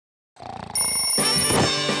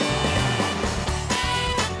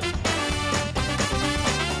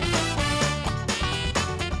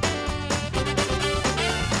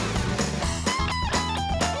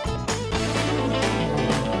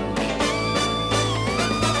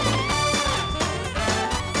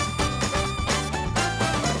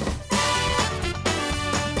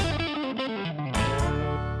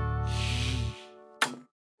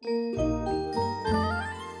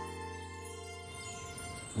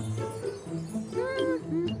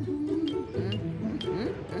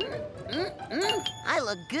I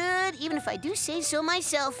look good, even if I do say so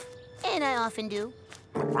myself. And I often do.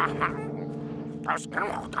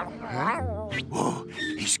 Oh,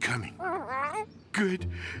 he's coming. Good.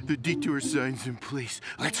 The detour sign's in place.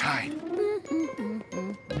 Let's hide.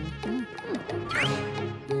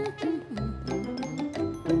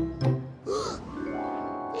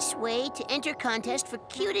 This way to enter contest for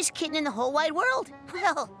cutest kitten in the whole wide world.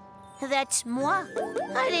 Well, that's moi.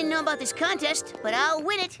 I didn't know about this contest, but I'll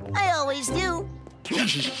win it. I always do.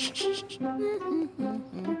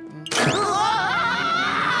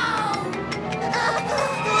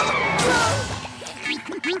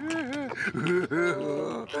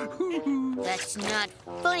 That's not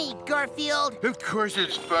funny, Garfield. Of course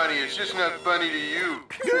it's funny. It's just not funny to you.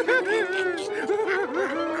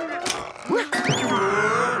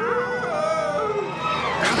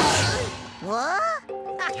 What?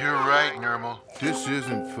 You're right, Normal. This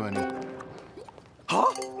isn't funny.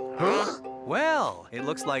 Huh? Huh? Well, it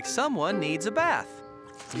looks like someone needs a bath.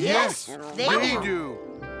 Yes, they do.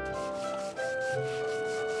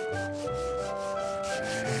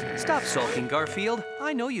 Stop sulking, Garfield.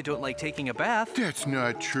 I know you don't like taking a bath. That's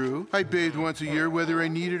not true. I bathe once a year whether I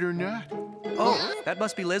need it or not. Oh, that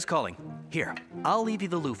must be Liz calling. Here, I'll leave you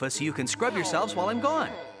the loofah so you can scrub yourselves while I'm gone.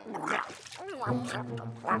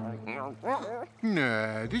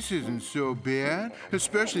 Nah, this isn't so bad,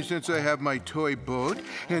 especially since I have my toy boat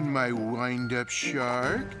and my wind-up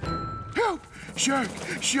shark. Help! Shark!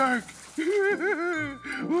 Shark!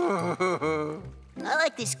 Whoa. I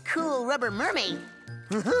like this cool rubber mermaid.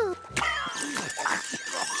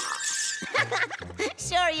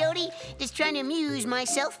 Sorry, Odie. Just trying to amuse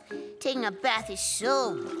myself. Taking a bath is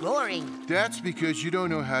so boring. That's because you don't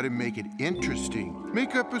know how to make it interesting.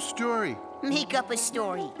 Make up a story. Make up a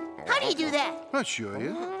story. How do you do that? I'll show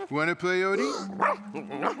you. Want to play, Odie?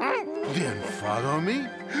 Then follow me.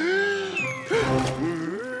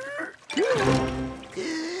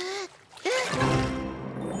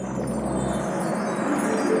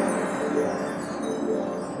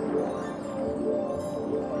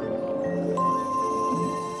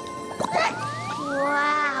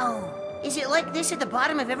 Wow. Is it like this at the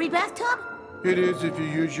bottom of every bathtub? It is if you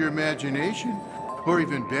use your imagination. Or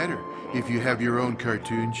even better, if you have your own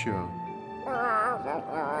cartoon show.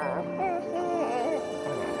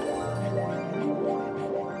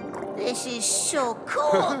 This is so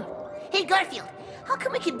cool. Hey, Garfield, how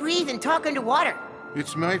come we can breathe and talk underwater?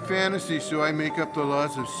 It's my fantasy, so I make up the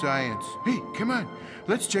laws of science. Hey, come on.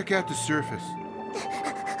 Let's check out the surface.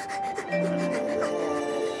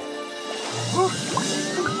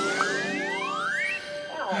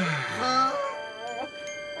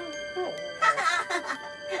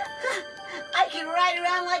 I can ride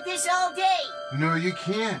around like this all day. No, you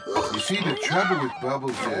can't. You see, the trouble with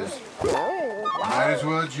bubbles is, might as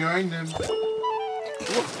well join them.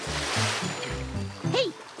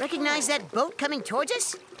 Hey, recognize that boat coming towards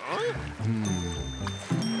us?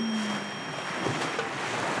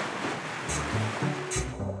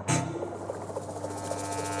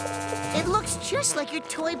 It looks just like your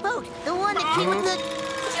toy boat, the one that came with the...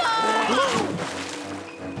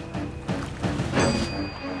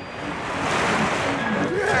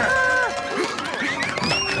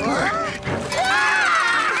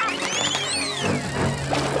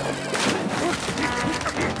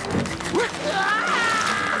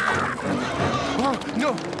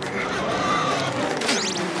 No!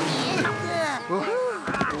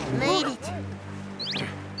 Made it.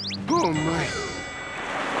 Oh, my.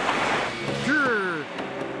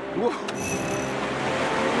 Whoa.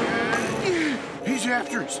 He's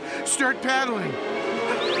after us. Start paddling.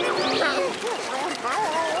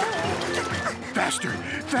 Faster,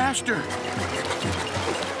 faster.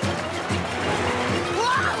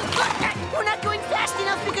 Whoa! We're not going fast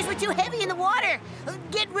enough because we're too heavy in the water.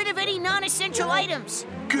 Get rid of any non-essential items.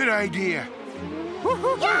 Good idea.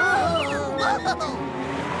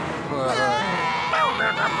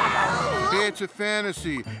 It's a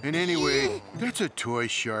fantasy. And anyway, that's a toy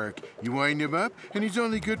shark. You wind him up, and he's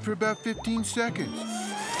only good for about 15 seconds.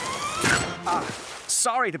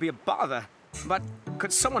 Sorry to be a bother, but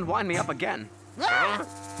could someone wind me up again?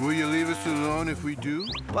 Will you leave us alone if we do?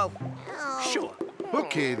 Well, sure.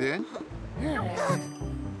 Okay, then.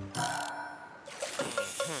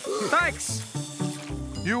 Thanks.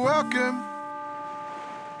 You're welcome.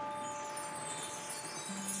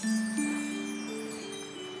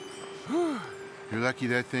 You're lucky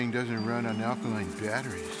that thing doesn't run on alkaline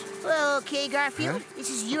batteries. Well, okay, Garfield. Huh? This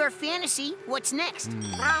is your fantasy. What's next?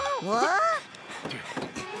 What?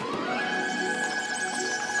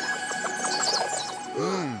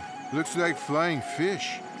 Looks like flying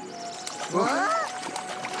fish. What?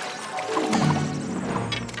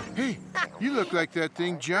 Hey, you look like that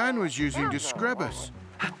thing John was using to scrub us.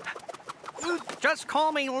 Just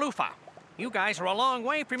call me Lufa. You guys are a long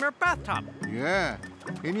way from your bathtub. Yeah.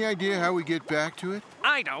 Any idea how we get back to it?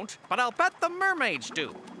 I don't, but I'll bet the mermaids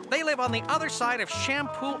do. They live on the other side of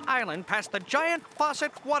Shampoo Island past the giant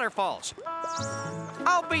faucet waterfalls.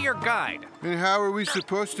 I'll be your guide. And how are we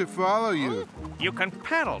supposed to follow you? You can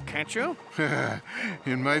paddle, can't you?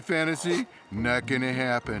 In my fantasy, not gonna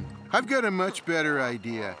happen. I've got a much better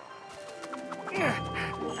idea.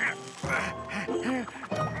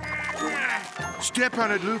 Step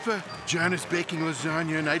on it, Lufa. John is baking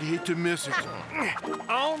lasagna, and I'd hate to miss it.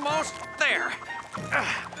 Almost there.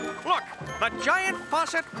 Look, the giant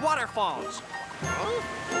faucet waterfalls.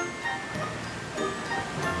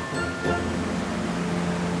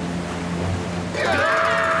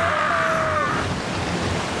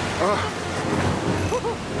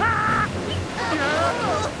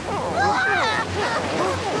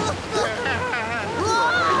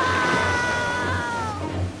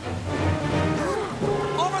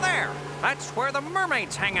 Over there. That's where the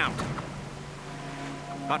mermaids hang out.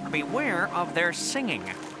 But beware of their singing.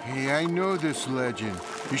 Hey, I know this legend.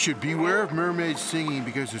 You should beware of mermaids singing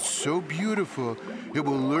because it's so beautiful, it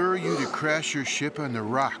will lure you to crash your ship on the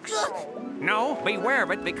rocks. No, beware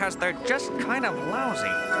of it because they're just kind of lousy.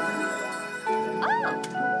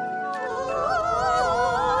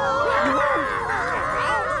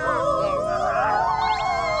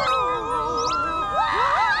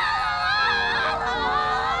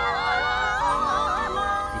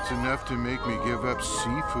 It's enough to make me give up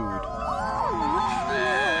seafood.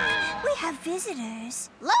 We have visitors.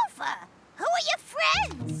 Lofa, who are your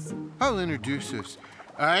friends? I'll introduce us.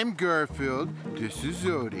 I'm Garfield. This is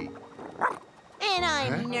Odie. And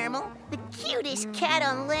I'm Nermal, the cutest cat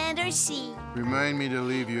on land or sea. Remind me to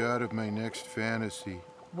leave you out of my next fantasy.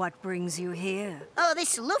 What brings you here? Oh,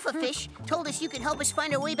 this loofah fish told us you could help us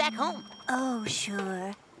find our way back home. Oh,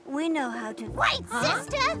 sure. We know how to... Wait,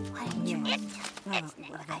 sister! Yes.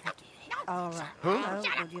 All right. Oh,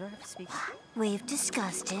 you don't have to speak. We've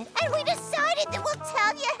discussed it. And we decided that we'll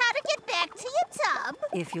tell you how to get back to your tub.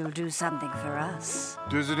 If you'll do something for us.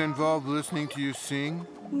 Does it involve listening to you sing?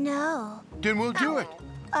 No. Then we'll do it.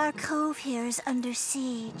 Our cove here is under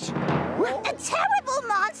siege. A terrible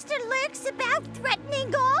monster lurks about,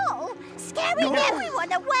 threatening all, scaring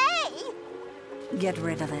everyone away. Get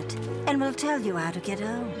rid of it, and we'll tell you how to get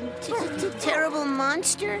home. Terrible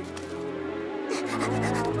monster?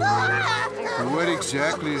 What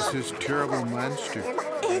exactly is this terrible monster?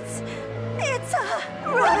 It's a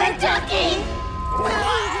rubber ducky!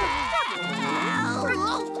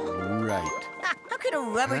 Right. How could a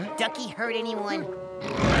rubber ducky hurt anyone?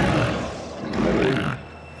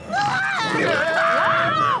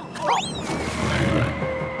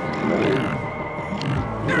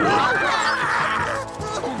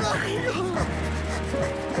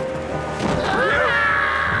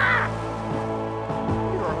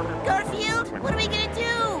 Garfield, what are we gonna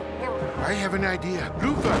do? I have an idea.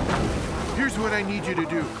 Lufa, here's what I need you to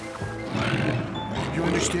do. You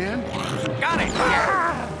understand? Got it.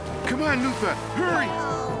 Come on, Lufa, hurry!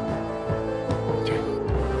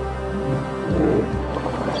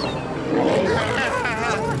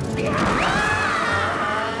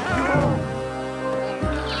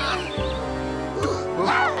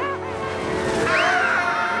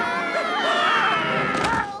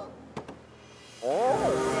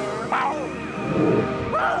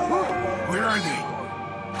 Where are they?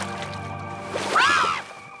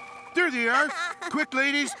 There they are! Quick,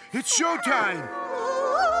 ladies, it's showtime!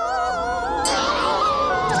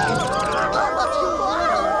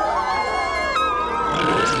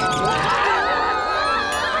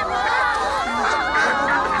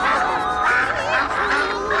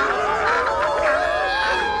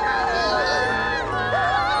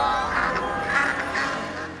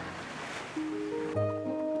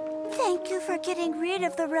 Thank you for getting rid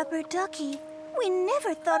of the rubber ducky. We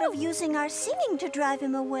never thought of using our singing to drive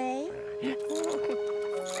him away. We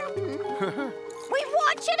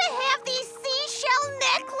want you to have these seashell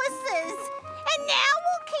necklaces. And now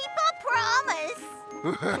we'll keep our promise.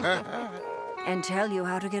 And tell you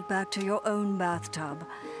how to get back to your own bathtub.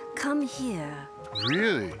 Come here.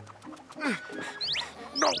 Really?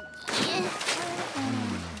 No.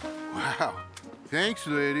 Wow. Thanks,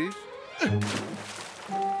 ladies.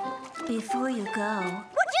 Before you go,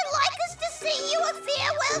 Would you like us to sing you a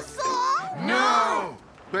farewell song? No!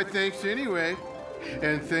 But thanks anyway.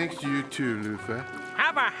 And thanks to you too, Lufa.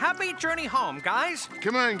 Have a happy journey home, guys.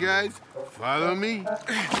 Come on, guys. Follow me.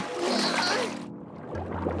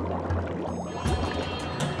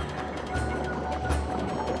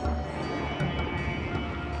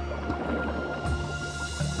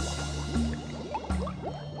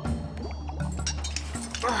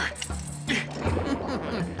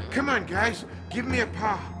 Guys, give me a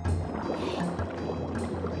paw.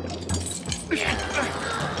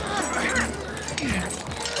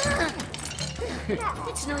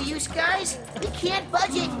 It's no use, guys. We can't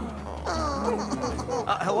budge it.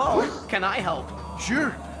 Hello? Can I help?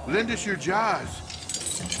 Sure, lend us your jaws.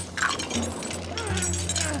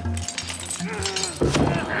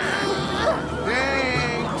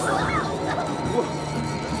 Thanks.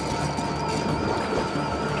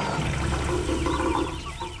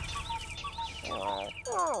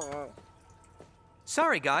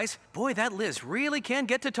 Sorry, guys. Boy, that Liz really can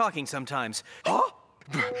get to talking sometimes.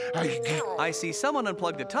 I see someone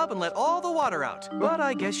unplugged the tub and let all the water out. But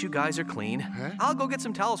I guess you guys are clean. I'll go get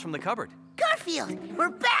some towels from the cupboard. Garfield, we're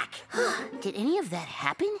back. Did any of that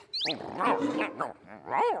happen?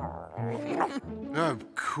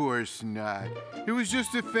 Of course not. It was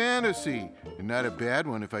just a fantasy, and not a bad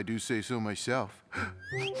one if I do say so myself.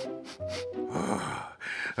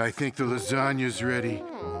 I think the lasagna's ready.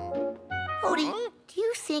 Odie, do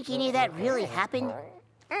you think any of that really happened?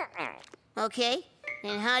 Okay,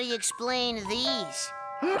 and how do you explain these?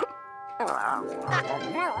 I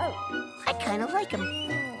kind of like them.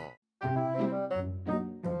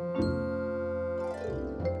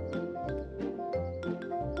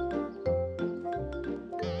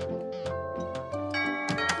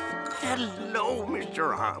 Hello,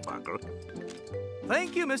 Mr. Arbuckle.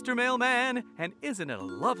 Thank you, Mr. Mailman. And isn't it a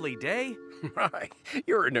lovely day? Right.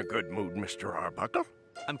 You're in a good mood, Mr. Arbuckle.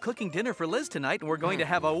 I'm cooking dinner for Liz tonight, and we're going to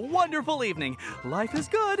have a wonderful evening. Life is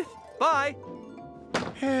good. Bye.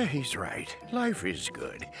 Yeah, he's right. Life is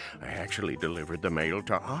good. I actually delivered the mail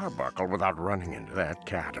to Arbuckle without running into that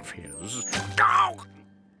cat of his. Ow!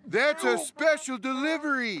 That's a special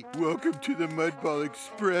delivery. Welcome to the Mudball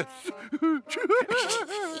Express.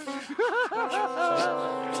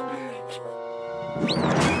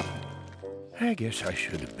 I guess I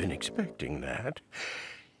should have been expecting that.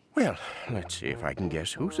 Well, let's see if I can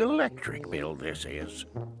guess whose electric bill this is.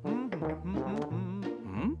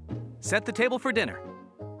 Set the table for dinner.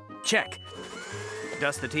 Check.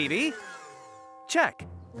 Dust the TV. Check.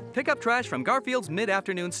 Pick up trash from Garfield's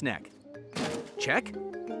mid-afternoon snack. Check.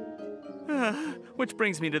 Which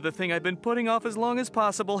brings me to the thing I've been putting off as long as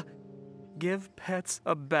possible. Give pets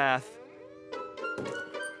a bath.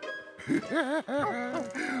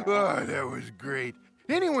 Oh, that was great.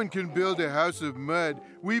 Anyone can build a house of mud.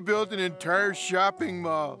 We built an entire shopping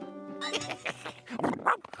mall.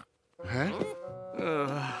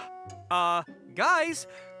 Huh? Guys,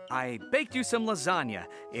 I baked you some lasagna.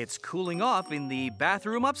 It's cooling off in the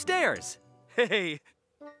bathroom upstairs. Hey.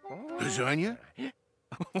 Lasagna?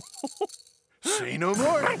 Say no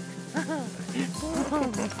more.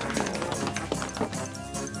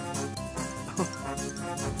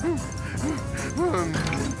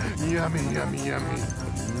 Yummy, yummy, yummy.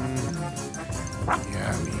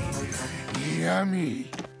 Yummy, yummy.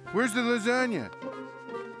 Where's the lasagna?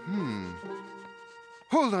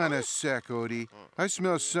 Hold on a sec, Odie. I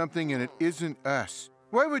smell something and it isn't us.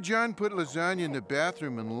 Why would John put lasagna in the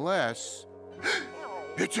bathroom unless...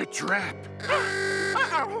 It's a trap!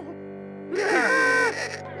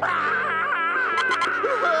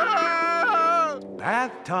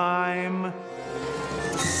 Bath time.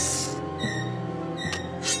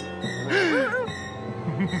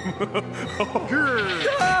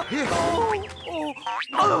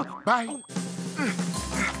 Bye.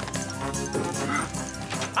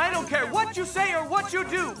 I don't care what you say or what you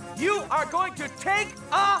do. You are going to take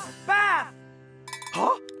a bath.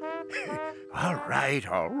 Huh? All right,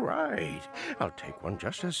 all right. I'll take one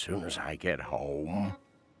just as soon as I get home.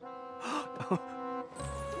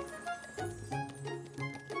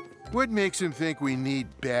 What makes him think we need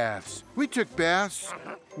baths? We took baths,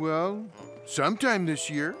 well, sometime this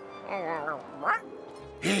year.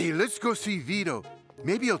 Hey, let's go see Vito.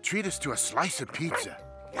 Maybe he'll treat us to a slice of pizza.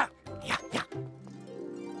 Yeah.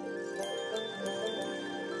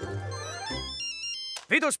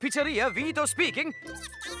 Vito's Pizzeria, Vito speaking.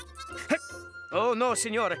 Oh, no,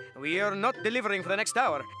 senor. We are not delivering for the next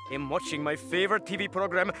hour. I'm watching my favorite TV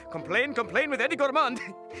program, Complain with Eddie Gourmand.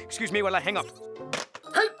 Excuse me while I hang up.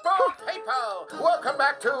 People! Welcome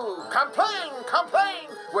back to Complain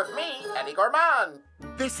with me, Eddie Gourmand.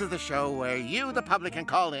 This is the show where you, the public, can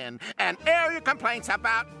call in and air your complaints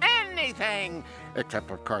about anything.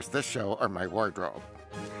 Except, of course, this show or my wardrobe.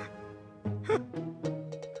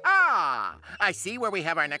 I see where we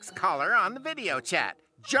have our next caller on the video chat.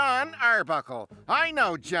 John Arbuckle. I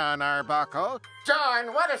know John Arbuckle.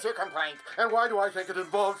 John, what is your complaint? And why do I think it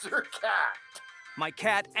involves your cat? My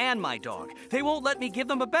cat and my dog. They won't let me give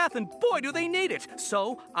them a bath, and boy, do they need it.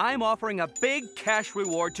 So I'm offering a big cash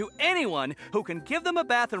reward to anyone who can give them a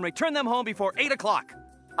bath and return them home before 8 o'clock.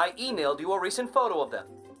 I emailed you a recent photo of them.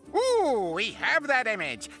 Ooh, we have that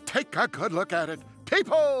image. Take a good look at it.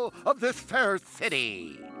 People of this fair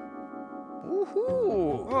city.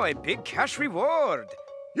 Ooh, oh, a big cash reward.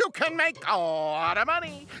 You can make a lot of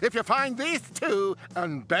money if you find these two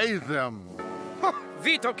and bathe them.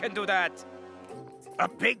 Vito can do that. A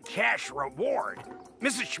big cash reward.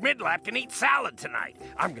 Mrs. Schmidlap can eat salad tonight.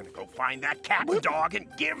 I'm gonna go find that cat and dog and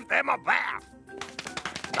give them a bath.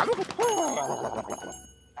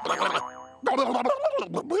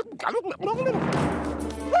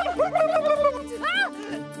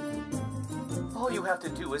 All you have to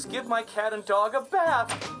do is give my cat and dog a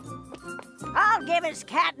bath. I'll give his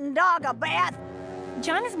cat and dog a bath.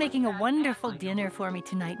 John is making a wonderful dinner for me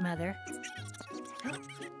tonight, Mother.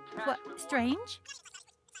 What, strange?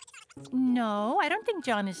 No, I don't think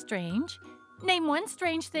John is strange. Name one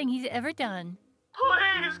strange thing he's ever done.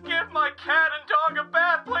 Please give my cat and dog a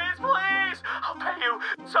bath, please, please! I'll pay you.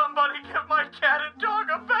 Somebody give my cat and dog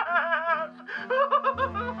a bath!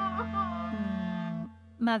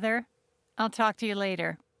 Mother, I'll talk to you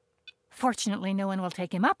later. Fortunately, no one will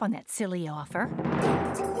take him up on that silly offer.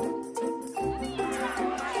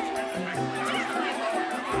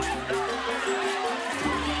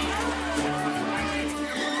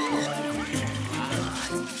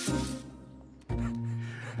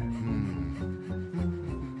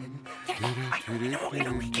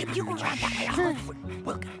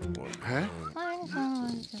 Huh?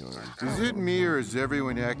 Is it me or is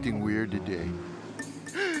everyone acting weird today?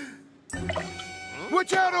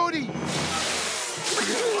 Watch out, Odie!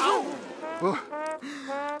 Oh.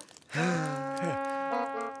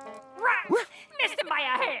 Missed him by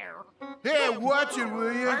a hair. Hey, watch it,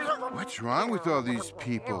 will you? What's wrong with all these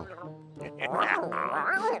people?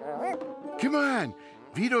 Come on.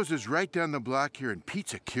 Vito's is right down the block here, and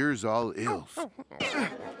pizza cures all ills.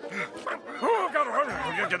 Oh,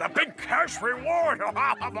 gotta get the big cash reward.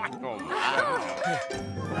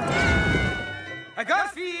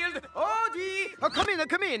 Garfield, Odie, oh, come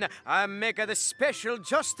in. I make the special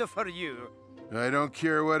just for you. I don't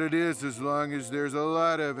care what it is as long as there's a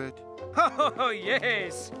lot of it. Oh,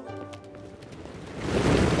 yes.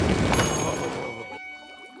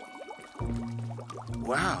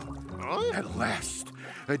 Wow. At last,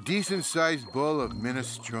 a decent-sized bowl of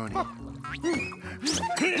minestrone.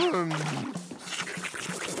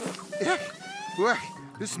 Boy,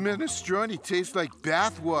 this minestrone tastes like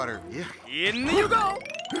bath water. In you go.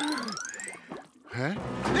 Huh?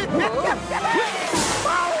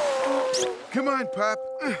 Come on, Pop.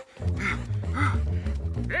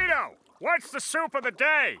 Vito, what's the soup of the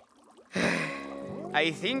day?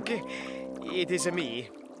 I think it is me.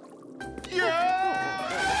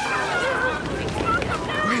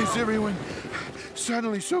 Why is everyone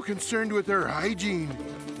suddenly so concerned with their hygiene?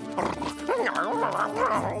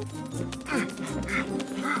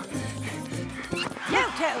 You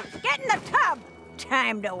two, get in the tub.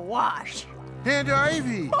 Time to wash. And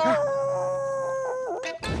Ivy.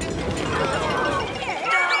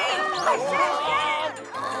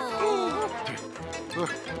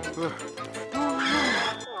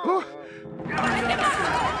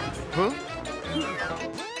 Huh?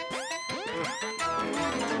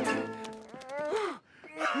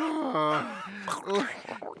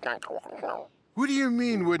 What do you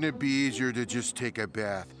mean, wouldn't it be easier to just take a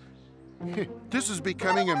bath? This is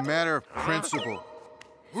becoming a matter of principle.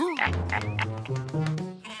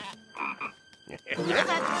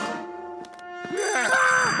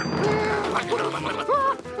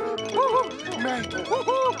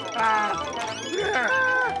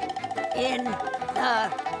 In the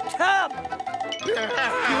tub.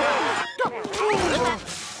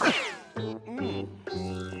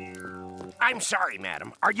 I'm sorry,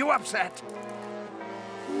 madam. Are you upset?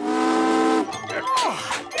 You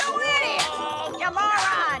idiot! You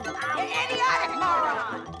moron! You idiotic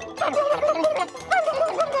moron!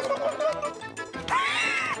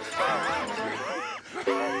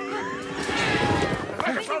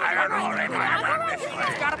 I don't know.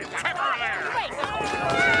 Got a pepper there.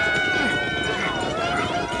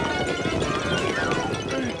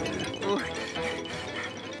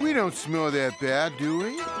 We don't smell that bad, do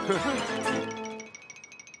we?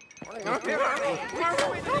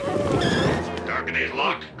 Balcony's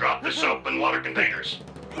locked. Drop the soap and water containers.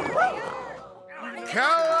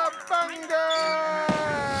 Cowabunga!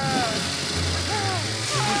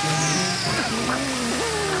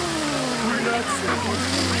 We're not safe.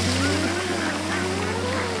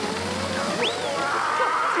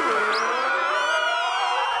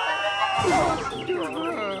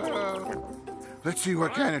 Let's see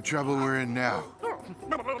what kind of trouble we're in now.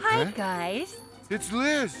 Hi, guys. It's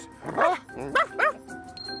Liz.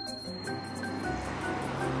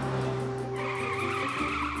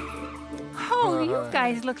 Oh, you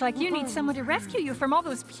guys look like you need someone to rescue you from all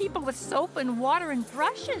those people with soap and water and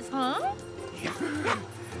brushes, huh?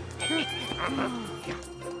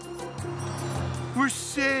 We're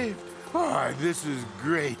saved. Oh, this is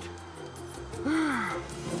great.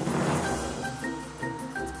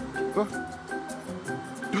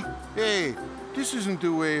 Hey, this isn't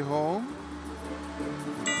the way home.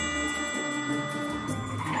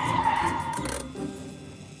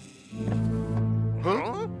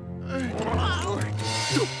 Huh?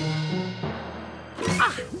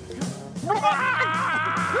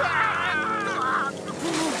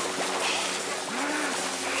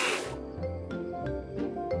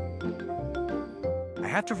 I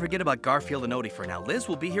have to forget about Garfield and Odie for now. Liz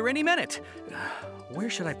will be here any minute. Where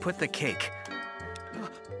should I put the cake?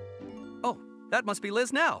 Oh, that must be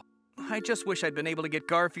Liz now. I just wish I'd been able to get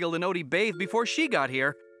Garfield and Odie bathed before she got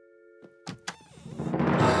here.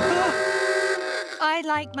 I'd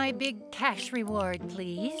like my big cash reward,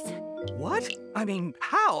 please. What? I mean,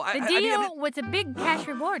 how? The deal was a big cash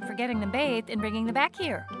reward for getting them bathed and bringing them back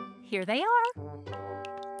here. Here they are.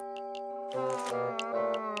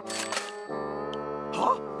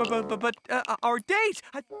 Huh? But our date!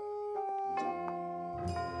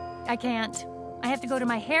 I can't. I have to go to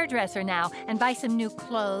my hairdresser now and buy some new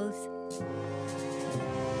clothes.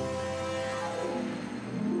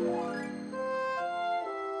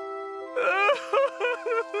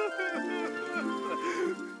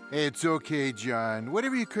 It's okay, John.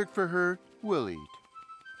 Whatever you cook for her, we'll eat.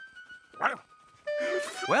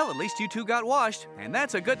 Well, at least you two got washed, and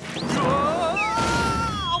that's a good...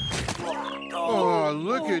 Oh,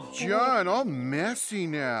 look at John, all messy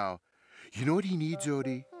now. You know what he needs,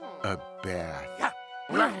 Odie? A bath.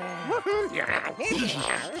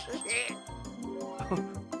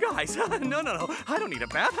 Guys, no. I don't need a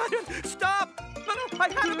bath. Stop! No, I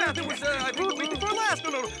had a bath. It was, I think, the week before last.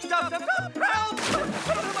 No. Stop. Help! I don't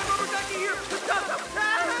have my rubber ducky here. Stop.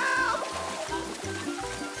 Help!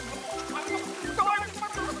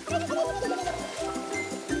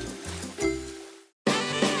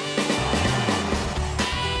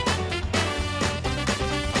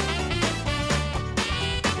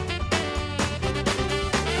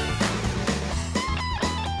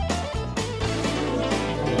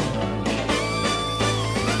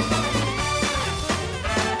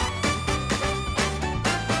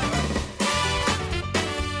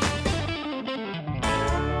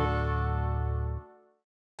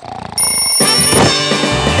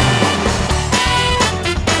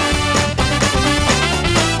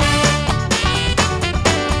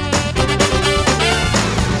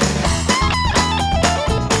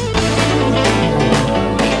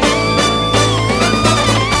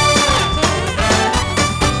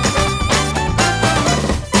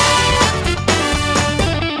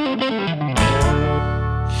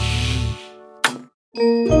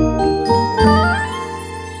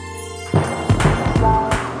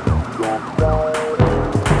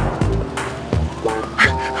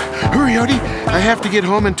 I have to get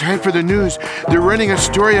home in time for the news. They're running a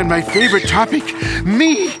story on my favorite topic,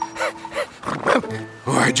 me.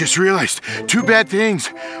 Oh, I just realized 2 bad things.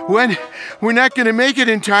 1, we're not going to make it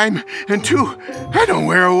in time. And 2, I don't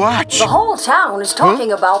wear a watch. The whole town is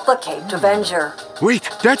talking about the Caped Avenger. Wait,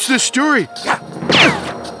 that's the story.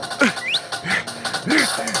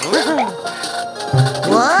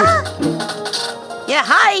 What? Yeah,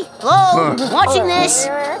 hi. Hello. Watching this.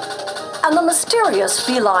 And the mysterious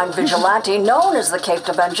feline vigilante known as the Caped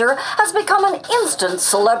Avenger has become an instant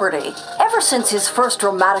celebrity. Ever since his first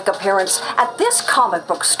dramatic appearance at this comic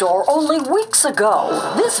book store only weeks ago,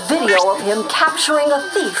 this video of him capturing a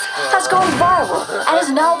thief has gone viral and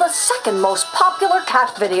is now the 2nd most popular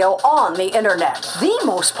cat video on the internet. The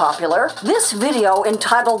most popular, this video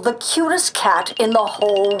entitled "The Cutest Cat in the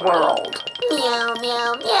Whole World." Meow,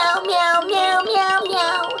 meow, meow, meow, meow, meow,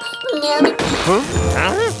 meow, meow. Huh?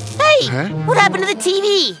 Hey, huh? What happened to the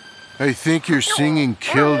TV? I think your singing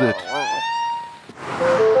killed it.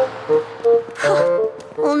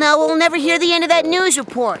 Well, now we'll never hear the end of that news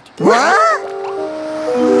report. What?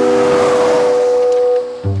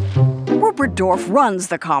 Rupert Dorff runs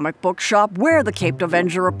the comic book shop where the Caped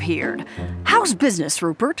Avenger appeared. How's business,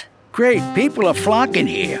 Rupert? Great. People are flocking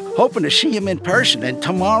here, hoping to see him in person. And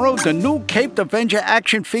tomorrow, the new Caped Avenger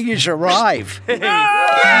action figures arrive. Gee,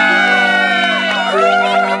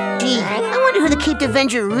 I wonder who the Caped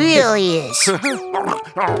Avenger really is.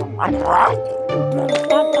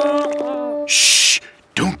 Shh!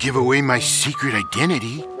 Don't give away my secret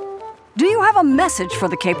identity. Do you have a message for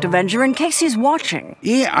the Caped Avenger in case he's watching?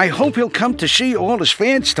 Yeah, I hope he'll come to see all his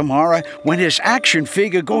fans tomorrow when his action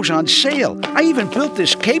figure goes on sale. I even built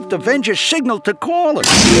this Caped Avenger signal to call him.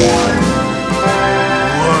 Whoa,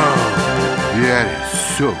 that is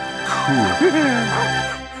so cool.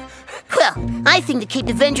 Well, I think the Caped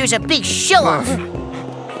Avenger is a big show-off.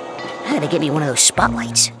 I gotta get me one of those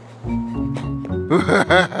spotlights.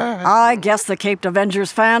 I guess the Caped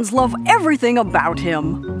Avenger's fans love everything about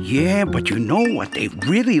him. Yeah, but you know what they'd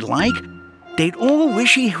really like? They'd all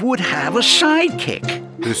wish he would have a sidekick.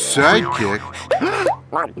 The sidekick?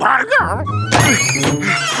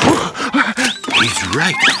 He's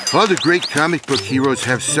right. All the great comic book heroes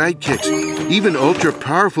have sidekicks. Even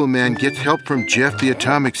ultra-powerful man gets help from Jeff the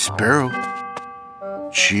Atomic Sparrow.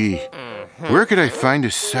 Gee, where could I find a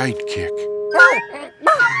sidekick?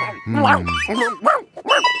 He'd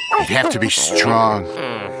have to be strong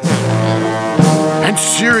and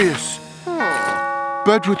serious,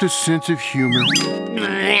 but with a sense of humor.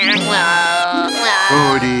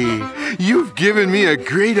 Odie, you've given me a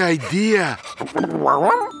great idea.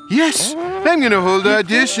 Yes, I'm going to hold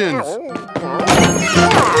auditions.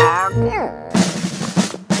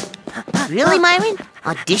 Really, Myron?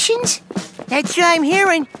 Auditions? That's what I'm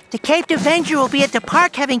hearing. The Caped Avenger will be at the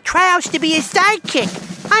park having tryouts to be his sidekick.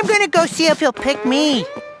 I'm gonna go see if he'll pick me.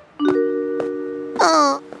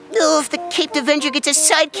 Oh, if the Caped Avenger gets a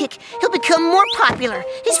sidekick, he'll become more popular.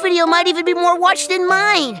 His video might even be more watched than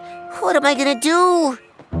mine. What am I gonna do?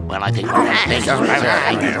 Well, I think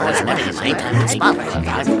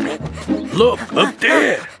Look, up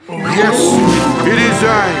there. Yes, it is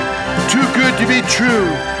I. Too good to be true.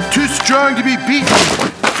 Too strong to be beaten.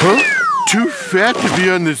 Huh? Too fat to be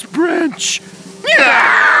on this branch.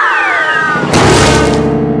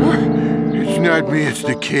 It's not me, it's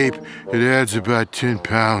the cape. It adds about 10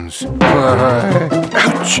 pounds.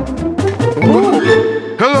 Ouch!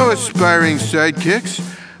 Hello, aspiring sidekicks.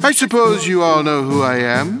 I suppose you all know who I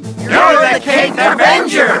am. You're the Caped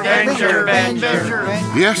Avenger!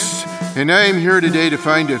 Yes, and I am here today to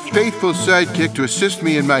find a faithful sidekick to assist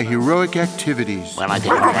me in my heroic activities. Well, I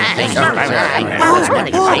think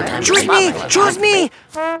Choose me! Choose me!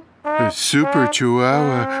 A super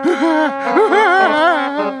chihuahua.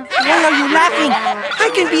 Why are you laughing?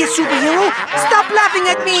 I can be a superhero! Stop laughing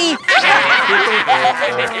at me!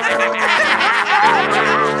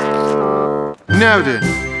 Now then,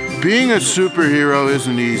 being a superhero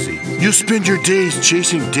isn't easy. You spend your days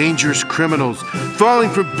chasing dangerous criminals,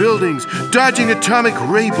 falling from buildings, dodging atomic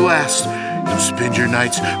ray blasts. You spend your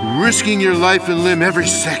nights risking your life and limb every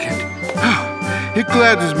second. It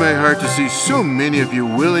gladdens my heart to see so many of you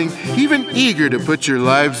willing, even eager to put your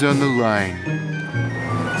lives on the line.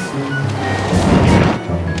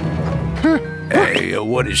 Hey,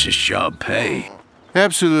 what does this job pay?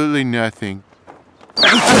 Absolutely nothing.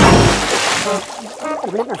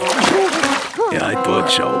 Yeah, I thought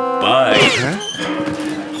so. Bye.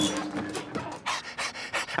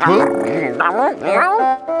 Huh?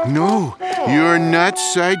 No, you're not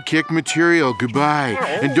sidekick material. Goodbye.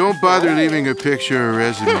 And don't bother leaving a picture or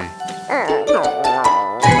resume.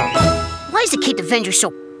 Why is the Caped Avenger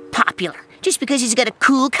so popular? Just because he's got a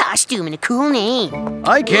cool costume and a cool name.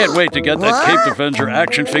 I can't wait to get that Caped Avenger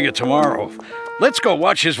action figure tomorrow. Let's go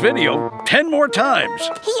watch his video 10 more times.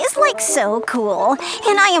 He is like so cool.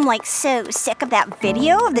 And I am like so sick of that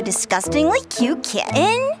video of the disgustingly cute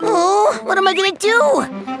kitten. Oh, what am I gonna do?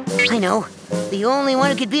 I know. The only one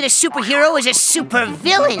who could beat a superhero is a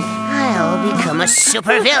supervillain. I'll become a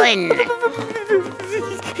supervillain.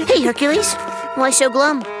 Hey, Hercules. Why so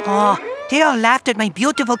glum? Oh, they all laughed at my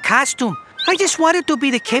beautiful costume. I just wanted to be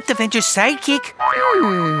the Caped Avenger's sidekick.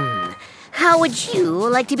 How would you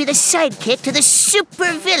like to be the sidekick to the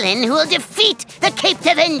supervillain who will defeat the Caped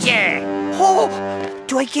Avenger? Oh,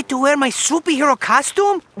 do I get to wear my superhero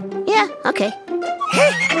costume? Yeah, okay.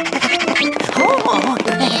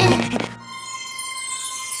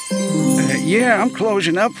 Yeah, I'm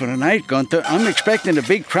closing up for the night, Gunther. I'm expecting a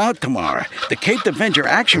big crowd tomorrow. The Caped Avenger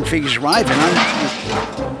action figures arrive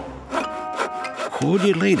and Call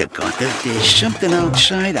you later, Gunther. There's something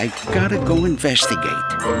outside. I gotta go investigate.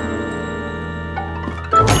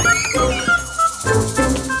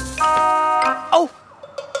 Oh!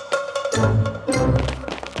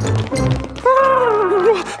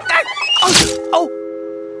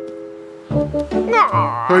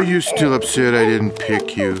 Are you still upset I didn't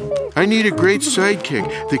pick you? I need a great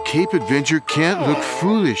sidekick. The Caped Avenger can't look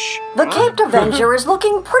foolish. The Caped Avenger is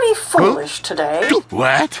looking pretty foolish today.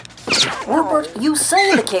 What? Rupert, you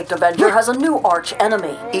say the Caped Avenger has a new arch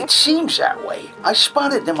enemy. It seems that way. I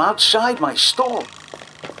spotted them outside my store.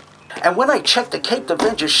 and when I checked the Cape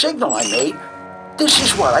Avenger signal I made, this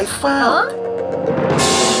is what I found.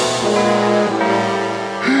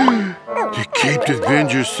 The Cape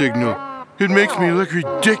Avenger signal. It makes me look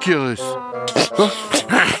ridiculous.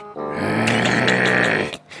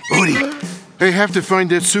 Odie, I have to find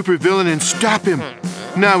that supervillain and stop him.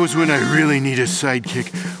 Now is when I really need a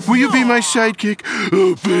sidekick. Will you be my sidekick?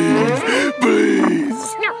 Oh, please,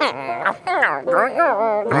 please.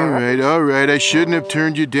 All right. I shouldn't have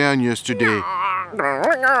turned you down yesterday.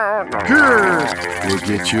 We'll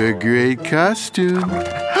get you a great costume.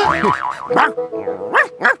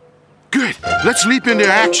 Good. Let's leap into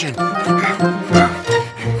action.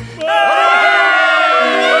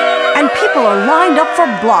 And people are lined up for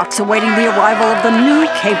blocks awaiting the arrival of the new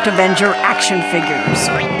Cape Avenger action figures.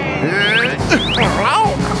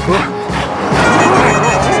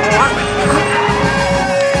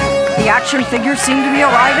 The action figures seem to be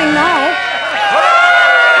arriving now.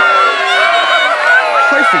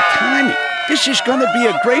 Perfect timing. This is going to be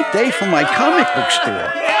a great day for my comic book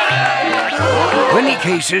store. 20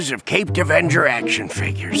 cases of Cape Avenger action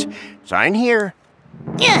figures. Sign here.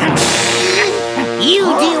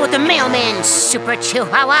 You deal with the mailman, Super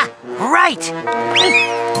Chihuahua. Right.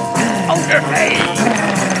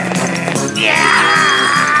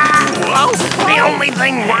 Well, the only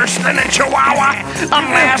thing worse than a Chihuahua, a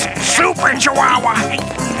masked Super Chihuahua.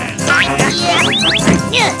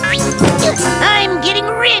 I'm getting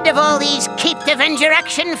rid of all these Cape Avenger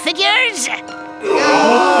action figures.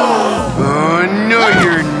 Oh, no,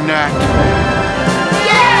 you're not.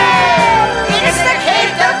 Yay! It's the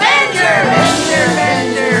Cape Avenger!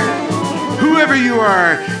 Whoever you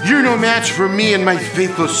are, you're no match for me and my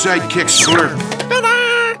faithful sidekick, Slurp.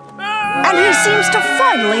 And he seems to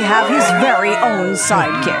finally have his very own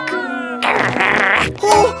sidekick.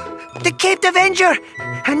 Oh, the Cape Avenger!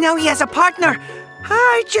 And now he has a partner.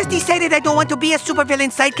 I just decided I don't want to be a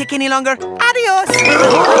supervillain sidekick any longer. Adios!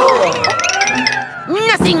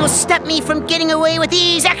 Nothing will stop me from getting away with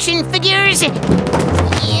these action figures.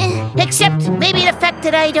 Except maybe the fact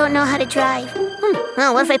that I don't know how to drive.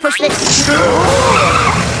 Well, what if I push this?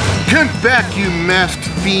 Come back, you masked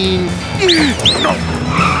fiend.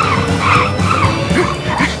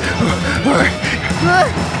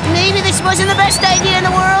 Maybe this wasn't the best idea in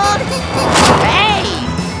the world. Hey!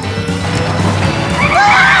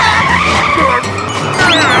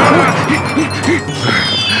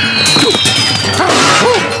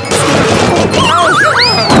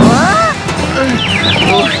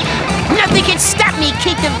 Nothing can stop me,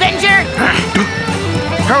 Cape Avenger!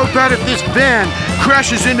 How about if this van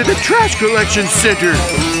crashes into the trash collection center?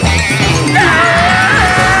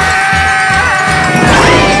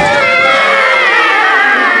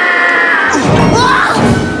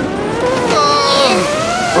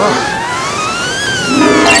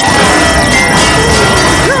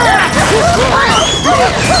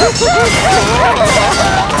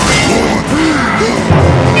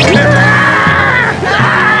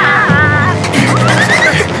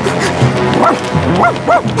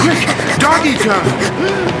 Doggy time!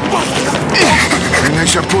 And I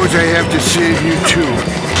suppose I have to save you too.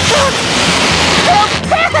 Help!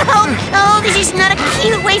 Oh, this is not a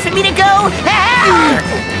cute way for me to go! Help!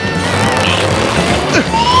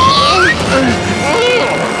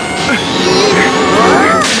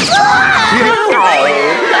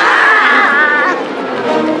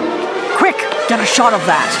 Quick, get a shot of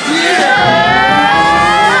that.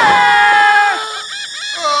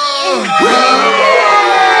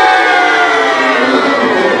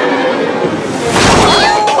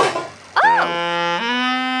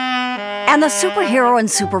 And the superhero and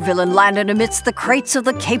supervillain landed amidst the crates of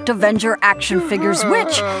the Cape Avenger action figures,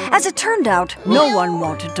 which, as it turned out, no one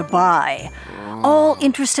wanted to buy. All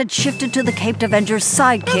interest had shifted to the Cape Avenger's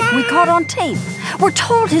sidekick we caught on tape. We're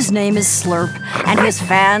told his name is Slurp, and his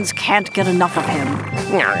fans can't get enough of him.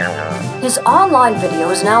 His online video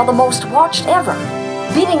is now the most watched ever,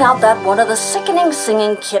 beating out that one of the sickening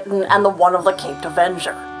singing kitten and the one of the Cape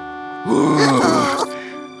Avenger.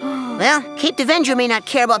 Well, Cape Avenger may not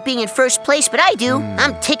care about being in first place, but I do.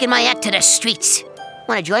 I'm taking my act to the streets.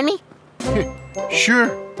 Want to join me? Sure,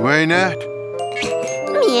 why not?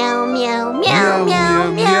 Meow, meow, meow,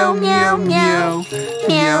 meow, meow, meow, meow.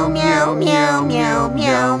 Meow, meow, meow, meow,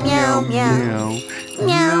 meow, meow, meow.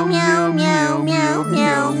 Meow, meow, meow, meow,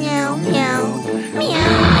 meow, meow, meow. Meow, meow, meow, meow,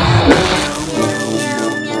 meow.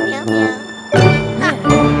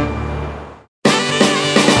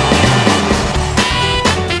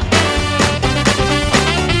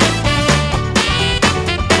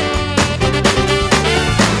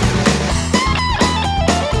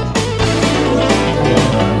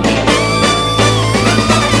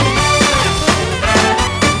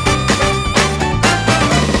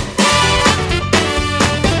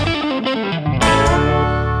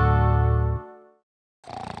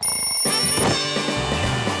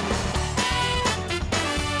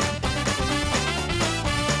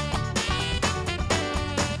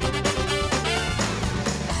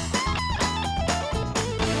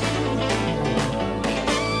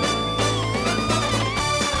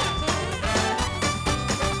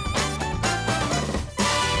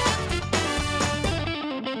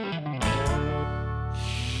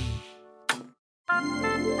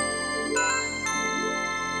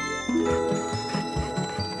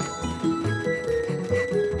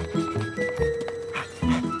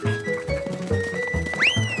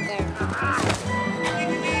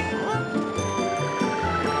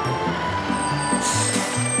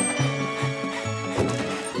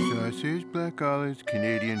 black olives,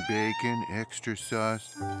 Canadian bacon, extra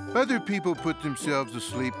sauce. Other people put themselves to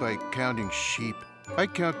sleep by counting sheep. I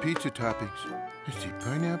count pizza toppings. Let's see,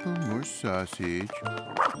 pineapple, more sausage.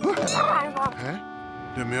 Huh?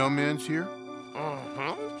 The mailman's here?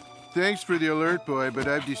 Thanks for the alert, boy, but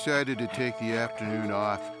I've decided to take the afternoon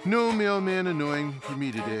off. No mailman annoying for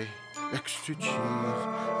me today. Extra cheese,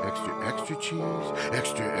 extra cheese,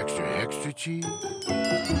 extra cheese.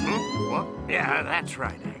 What? Yeah, that's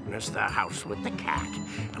right, Agnes, the house with the cat.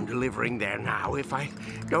 I'm delivering there now. If I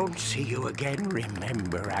don't see you again,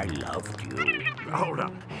 remember I loved you. Hold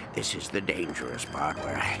on. This is the dangerous part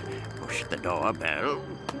where I push the doorbell.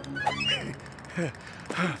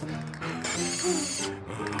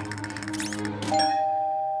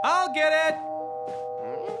 I'll get it!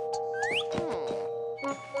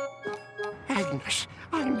 Agnes,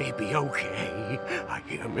 I may be okay. I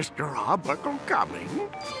hear Mr. Arbuckle coming.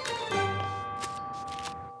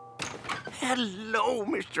 Hello,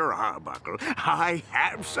 Mr. Arbuckle. I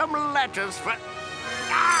have some letters for...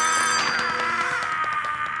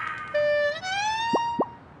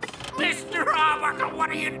 Mr. Arbuckle, what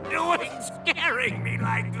are you doing scaring me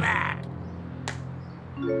like that?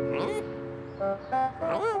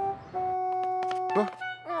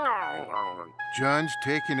 John's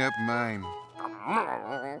taking up mime.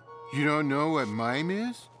 You don't know what mime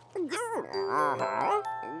is?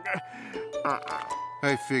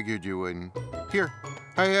 I figured you wouldn't. Here,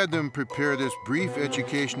 I had them prepare this brief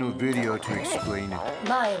educational video to explain it.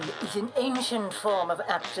 Mime is an ancient form of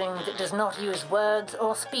acting that does not use words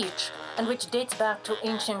or speech, and which dates back to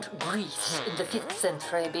ancient Greece in the 5th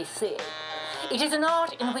century BC. It is an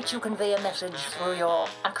art in which you convey a message through your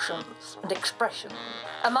actions and expression.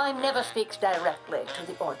 A mime never speaks directly to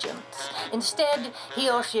the audience. Instead, he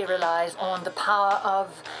or she relies on the power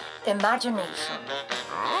of imagination.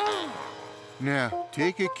 Now,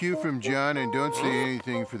 take a cue from John and don't say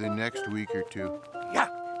anything for the next week or two. Yeah.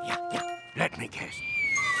 Let me guess.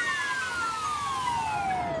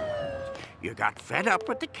 You got fed up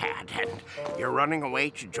with the cat and you're running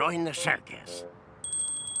away to join the circus.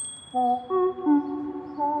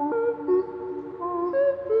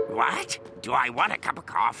 What? Do I want a cup of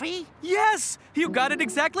coffee? Yes! You got it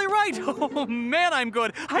exactly right! Oh, man, I'm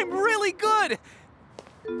good! I'm really good!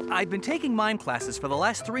 I've been taking mime classes for the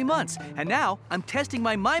last 3 months, and now I'm testing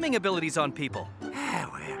my miming abilities on people.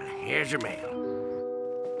 Well, here's your mail.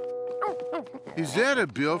 Is that a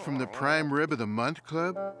bill from the Prime Rib of the Month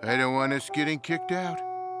Club? I don't want us getting kicked out.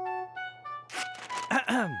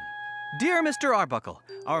 Dear Mr. Arbuckle,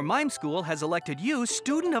 our mime school has elected you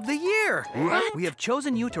Student of the Year. What? We have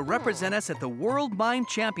chosen you to represent us at the World Mime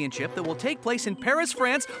Championship that will take place in Paris,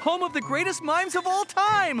 France, home of the greatest mimes of all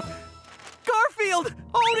time. Garfield!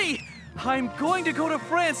 Odie! I'm going to go to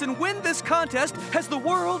France and win this contest as the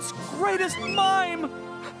world's greatest mime!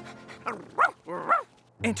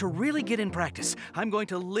 And to really get in practice, I'm going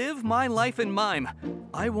to live my life in mime.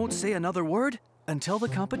 I won't say another word until the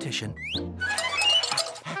competition.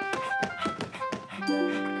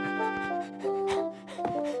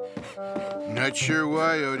 Not sure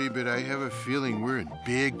why, Odie, but I have a feeling we're in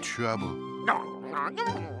big trouble.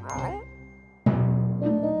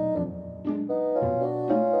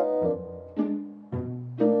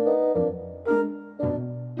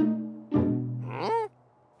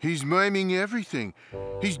 He's miming everything.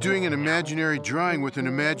 He's doing an imaginary drawing with an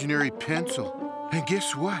imaginary pencil. And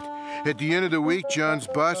guess what? At the end of the week, John's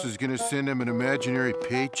boss is going to send him an imaginary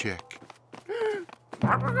paycheck.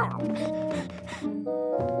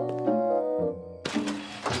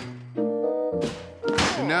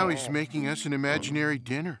 And now he's making us an imaginary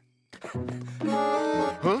dinner.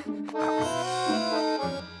 Huh?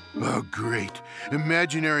 Oh, great.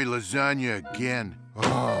 Imaginary lasagna again.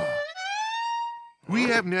 Oh. We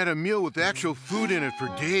haven't had a meal with actual food in it for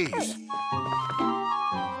days.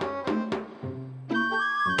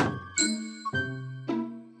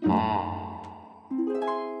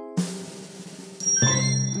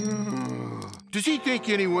 Does he think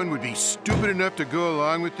anyone would be stupid enough to go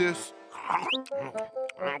along with this?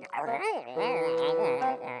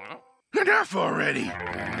 Enough already!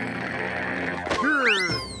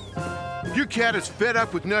 Your cat is fed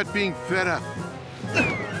up with not being fed up.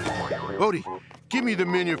 Odie, give me the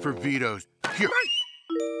menu for Vito's. Here.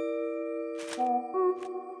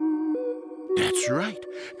 That's right.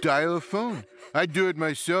 Dial a phone. I'd do it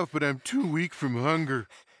myself, but I'm too weak from hunger.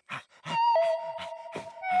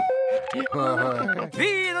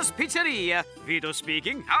 Vito's Pizzeria. Vito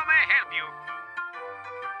speaking. How may I help you?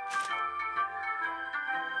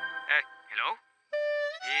 Hello?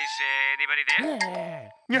 Is anybody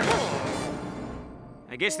there?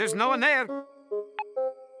 I guess there's no one there.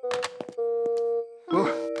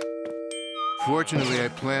 Fortunately, I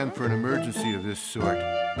planned for an emergency of this sort.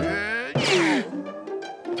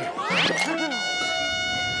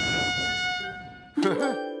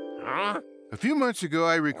 A few months ago,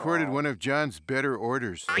 I recorded one of John's better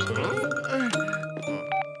orders. Vito's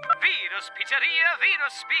Pizzeria, Vito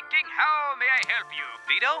speaking. How may I help you?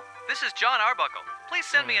 Vito, this is John Arbuckle. Please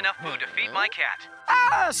send me enough food to feed my cat.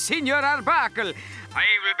 Ah, Senor Arbuckle. I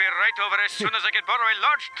will be right over as soon as I can borrow a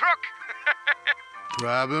large truck.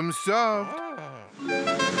 Problem solved.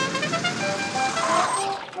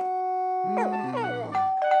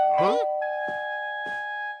 Huh?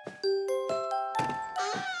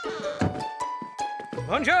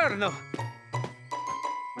 Buongiorno.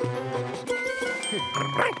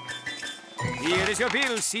 Here is your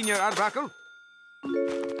bill, Senor Arbuckle.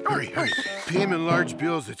 Hurry, hurry. Pay him in large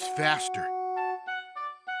bills, it's faster.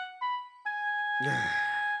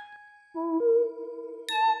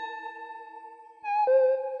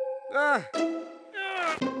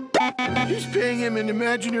 He's paying him in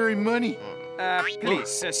imaginary money.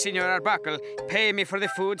 Please, Senor Arbuckle, pay me for the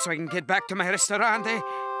food so I can get back to my restaurant.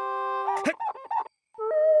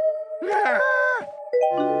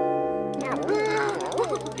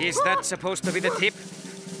 Is that supposed to be the tip?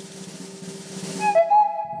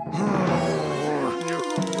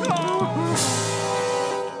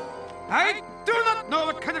 I do not know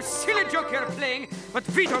what kind of silly joke you're playing, but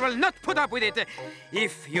Vito will not put up with it.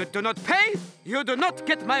 If you do not pay, you do not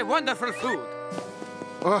get my wonderful food.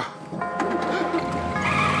 Oh.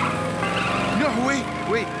 No,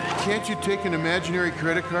 wait. Can't you take an imaginary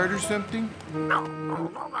credit card or something?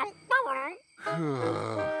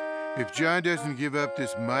 If John doesn't give up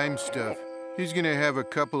this mime stuff, he's gonna have a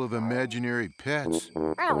couple of imaginary pets.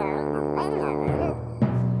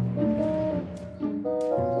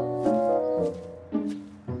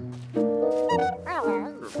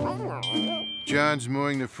 John's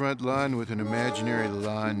mowing the front lawn with an imaginary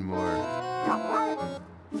lawnmower.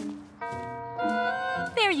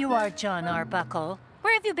 There you are, John Arbuckle.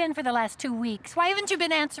 Where have you been for the last 2 weeks? Why haven't you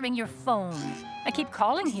been answering your phone? I keep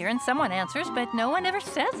calling here and someone answers, but no one ever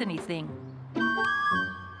says anything.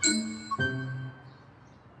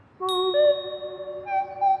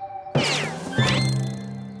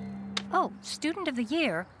 Oh, Student of the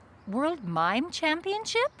Year. World Mime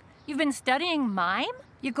Championship? You've been studying mime?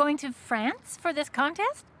 You going to France for this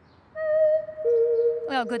contest?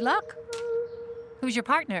 Well, good luck. Who's your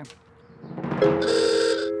partner?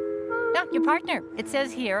 No, your partner. It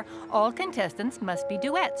says here, all contestants must be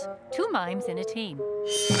duets. 2 mimes in a team.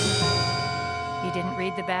 You didn't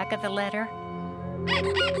read the back of the letter?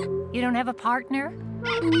 You don't have a partner?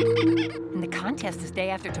 And the contest is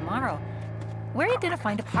day after tomorrow. Where are you gonna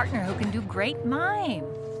find a partner who can do great mime?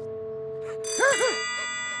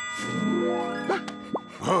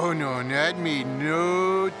 Oh, no, not me.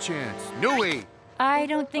 No chance. No way. I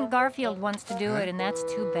don't think Garfield wants to do it, and that's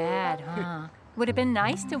too bad, huh? Would have been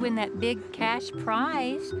nice to win that big cash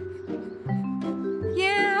prize.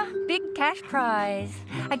 Yeah, big cash prize.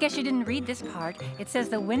 I guess you didn't read this part. It says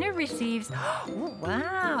the winner receives... Oh,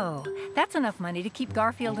 wow. That's enough money to keep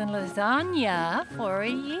Garfield in lasagna for a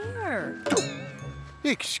year.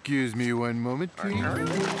 Excuse me one moment, please.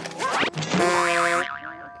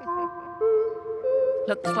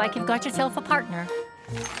 Looks like you've got yourself a partner.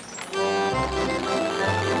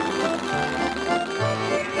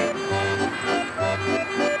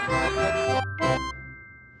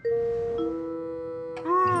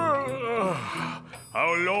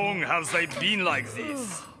 How long have they been like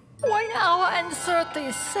this? 1 hour and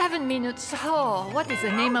 37 minutes. Oh, what is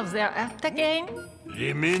the name of their act again?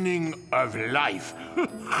 The meaning of life.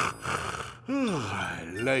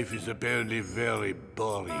 Life is apparently very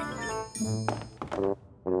boring.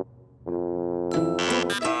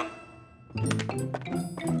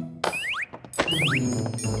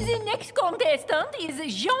 The next contestant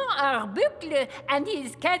is Jean Arbuckle and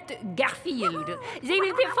his cat Garfield. They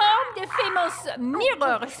will perform the famous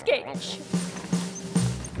mirror sketch.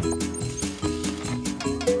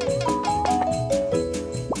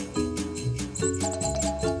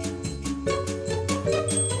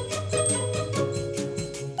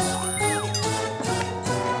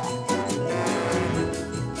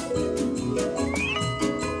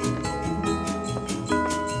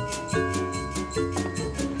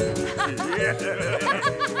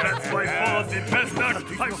 That's by far the best act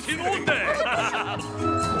I've seen all day.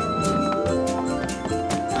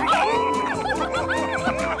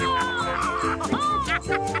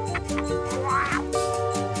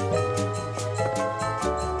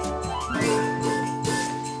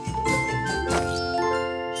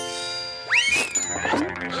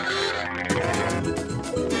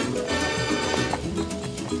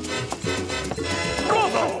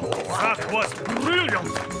 was brilliant.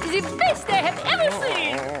 The best I have ever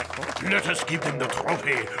seen. Let us give them the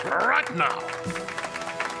trophy right now.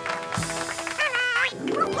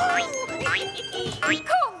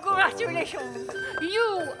 Congratulations!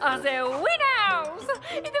 You are the winners!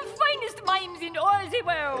 The finest mimes in all the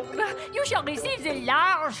world! You shall receive the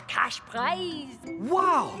large cash prize!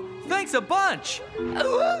 Wow! Thanks a bunch!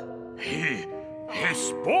 He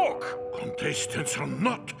spoke. Contestants are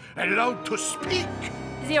not allowed to speak.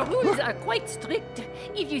 The rules are quite strict.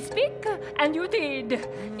 If you speak, and you did,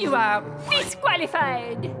 you are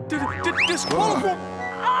disqualified! Disqualified?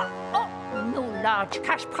 No large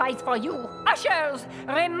cash prize for you. Ushers,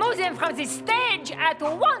 remove them from the stage at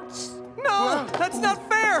once. No, that's not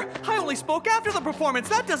fair. I only spoke after the performance.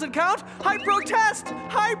 That doesn't count. I protest.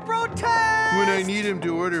 I protest. When I need him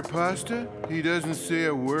to order pasta, he doesn't say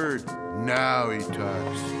a word. Now he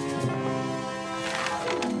talks.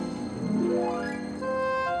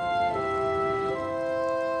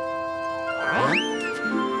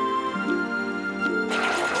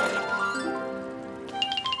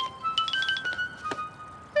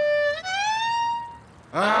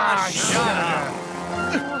 Shut up.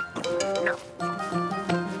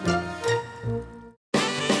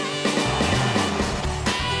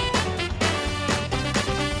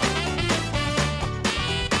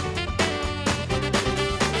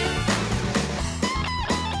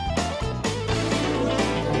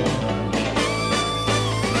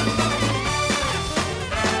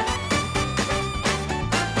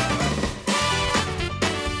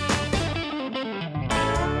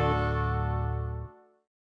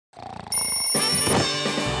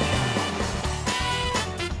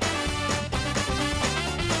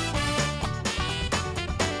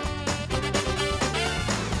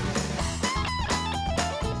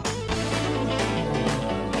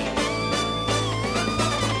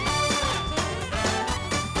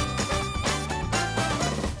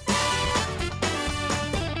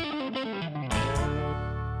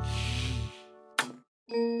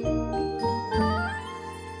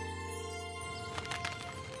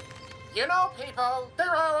 You know, people,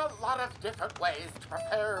 there are a lot of different ways to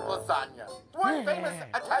prepare lasagna. One famous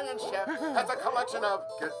Italian chef has a collection of,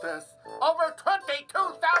 get this, over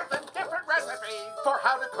 22,000 different recipes for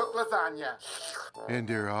how to cook lasagna. And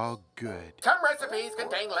they're all good. Some recipes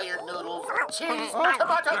contain layered noodles, cheese, tomato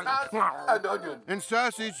sauce, and onion. And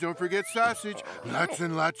sausage, don't forget sausage. Lots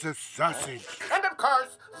and lots of sausage. And of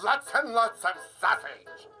course, lots and lots of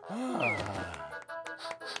sausage.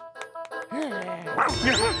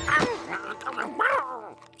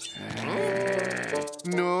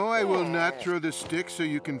 No, I will not throw the stick so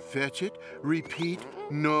you can fetch it. Repeat,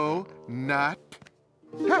 no, not.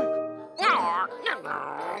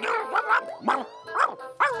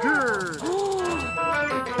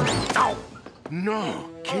 No,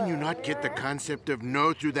 can you not get the concept of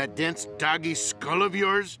no through that dense doggy skull of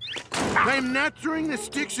yours? I am not throwing the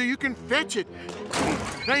stick so you can fetch it.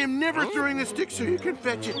 I am never throwing the stick so you can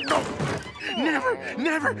fetch it. No, never,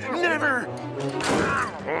 never, never.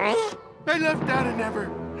 I left out a never.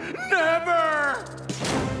 Never!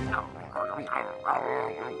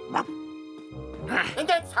 And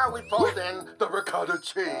that's how we fold in the ricotta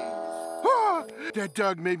cheese. Oh, that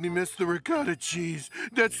dog made me miss the ricotta cheese.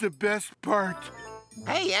 That's the best part.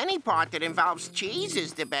 Hey, any part that involves cheese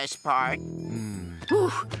is the best part.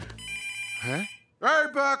 Huh? Hey,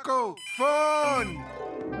 Bucko! Phone!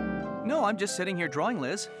 No, I'm just sitting here drawing,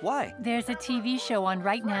 Liz. Why? There's a TV show on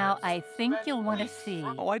right now I think you'll want to see.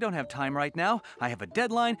 Oh, I don't have time right now. I have a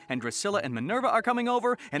deadline, and Drusilla and Minerva are coming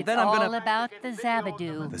over, and then I'm It's gonna... all about the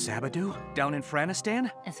Zabadoo. The Zabadoo? Down in Franistan?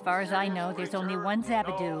 As far as I know, there's only one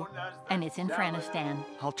Zabadoo, and it's in Franistan.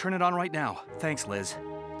 I'll turn it on right now. Thanks, Liz.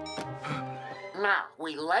 Now,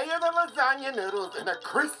 we layer the lasagna noodles in a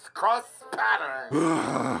crisscross pattern.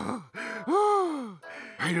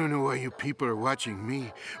 I don't know why you people are watching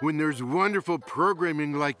me when there's wonderful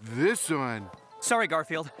programming like this on. Sorry,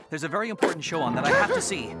 Garfield. There's a very important show on that I have to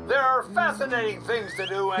see. There are fascinating things to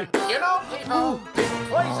do and, you know, people,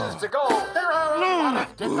 places to go. There are a lot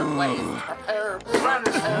of different ways to prepare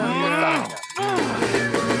lasagna.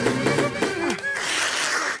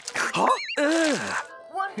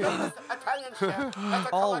 One famous Italian chef has a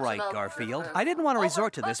All right, collection of Garfield. I didn't want to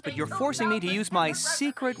resort to this, but you're forcing me to use my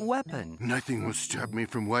secret weapon. Nothing will stop me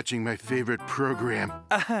from watching my favorite program.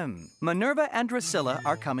 Ahem. Minerva and Drusilla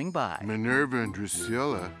are coming by. Minerva and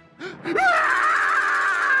Drusilla?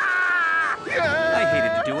 I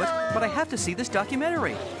hated to do it, but I have to see this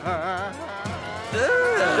documentary.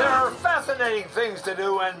 There are fascinating things to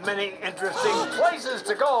do and many interesting places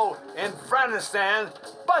to go in Franistan,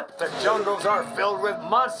 but the jungles are filled with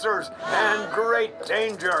monsters and great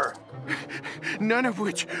danger. None of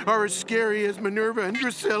which are as scary as Minerva and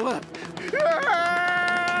Drusilla.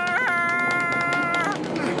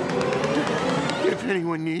 If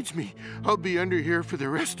anyone needs me, I'll be under here for the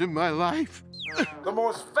rest of my life. The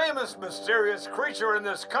most famous mysterious creature in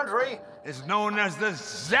this country is known as the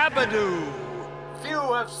Zabadoo. Few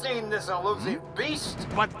have seen this elusive beast,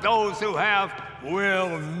 but those who have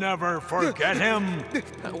will never forget him.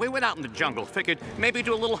 We went out in the jungle, figured maybe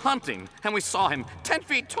do a little hunting, and we saw him, 10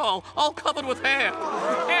 feet tall, all covered with hair.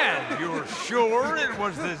 And you're sure it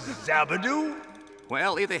was the Zabadoo?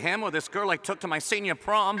 Well, either him or this girl I took to my senior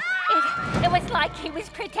prom. It was like he was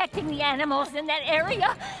protecting the animals in that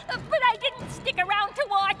area, but I didn't stick around to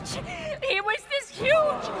watch. He was this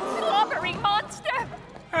huge, slobbering monster.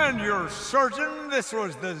 And you're certain this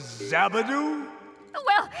was the Zabadoo?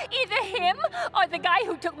 Well, either him or the guy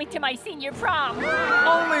who took me to my senior prom.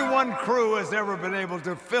 Only one crew has ever been able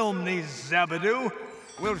to film these Zabadoo.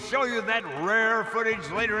 We'll show you that rare footage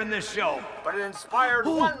later in this show. But it inspired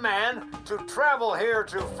one man to travel here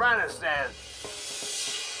to Franistan.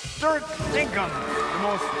 Dirk Dinkum, the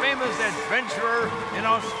most famous adventurer in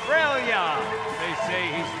Australia. They say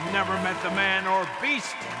he's never met the man or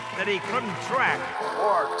beast that he couldn't track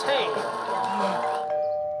or tame.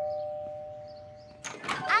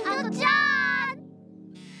 Uncle John!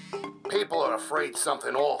 People are afraid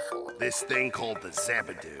something awful. This thing called the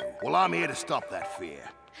Zabadoo. Well, I'm here to stop that fear.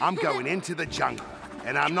 I'm going into the jungle,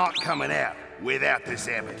 and I'm not coming out without the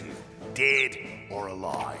Zabadoo, dead or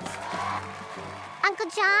alive. Uncle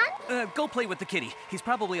John? Go play with the kitty. He's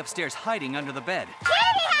probably upstairs hiding under the bed.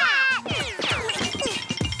 Kitty hat!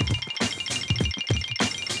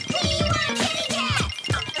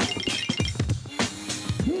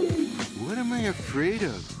 What am I afraid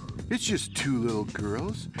of? It's just two little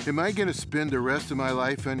girls. Am I gonna spend the rest of my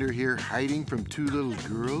life under here hiding from two little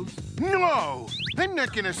girls? No! I'm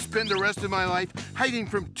not gonna spend the rest of my life hiding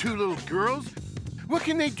from two little girls. What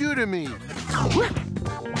can they do to me?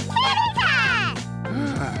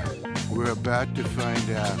 We're about to find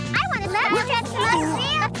out. I want to learn to dress him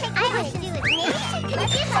up, Sam. I want to do with me. Can you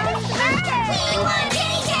give her a shirt? We want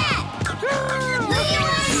kitty cat! We want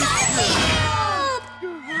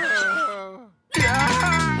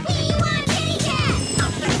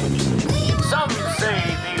Some say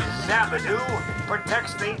the Zabadoo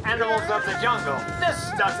protects the animals of the jungle. This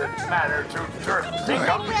doesn't matter to Dirk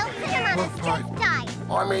Dinkum. We'll put him on a strict diet.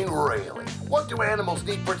 I mean, really, what do animals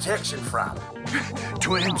need protection from?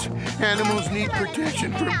 Twins. Animals need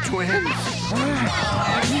protection from twins.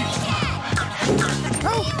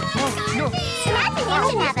 Oh, no. Snapping him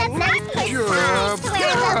should have a nice place to wear a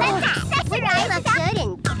leather hat. That's where I look good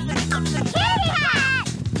in. Kitty hat!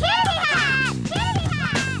 Kitty hat! Kitty hat! Kitty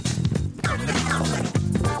hat!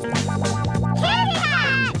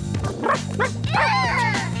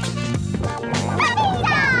 Puppy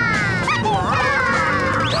dog!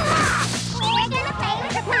 We're gonna play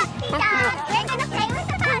with the puppy dog. We're gonna play with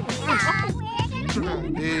the puppy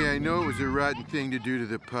dog. Hey, I know it was a rotten thing to do to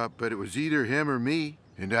the pup, but it was either him or me,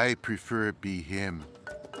 and I prefer it be him.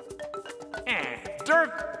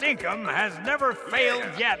 Dirk Dinkum has never failed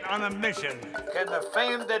yet on a mission. Can the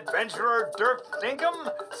famed adventurer Dirk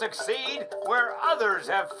Dinkum succeed where others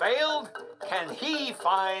have failed? Can he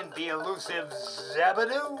find the elusive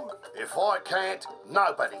Zabadoo? If I can't,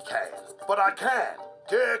 nobody can. But I can.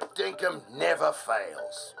 Dirk Dinkum never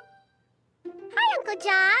fails. Hi, Uncle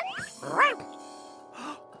John.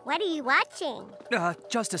 What are you watching?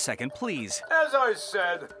 Just a second, please. As I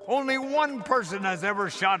said, only one person has ever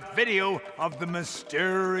shot video of the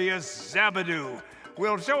mysterious Zabadoo.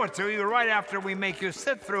 We'll show it to you right after we make you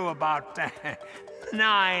sit through about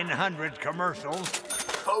 900 commercials.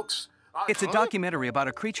 Folks, It's a documentary about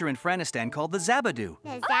a creature in Franistan called the Zabadoo.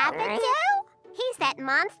 The Zabadoo? He's that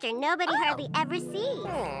monster nobody hardly ever sees.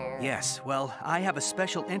 Yes, well, I have a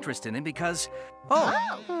special interest in him because...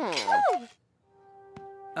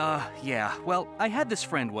 yeah, well, I had this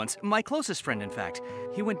friend once, my closest friend, in fact.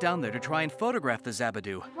 He went down there to try and photograph the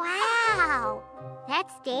Zabadoo. Wow,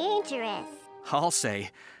 that's dangerous. I'll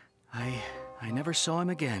say, I never saw him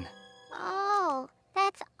again. Oh,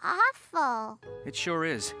 that's awful. It sure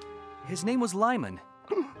is. His name was Lyman.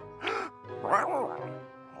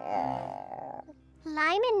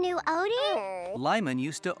 Lyman knew Odie? Lyman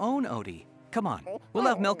used to own Odie. Come on, we'll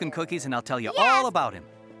have milk and cookies and I'll tell you all about him.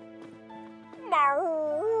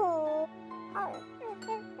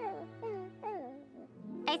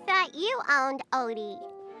 I thought you owned Odie.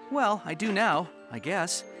 Well, I do now, I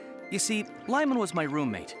guess. You see, Lyman was my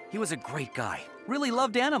roommate. He was a great guy. Really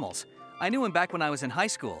loved animals. I knew him back when I was in high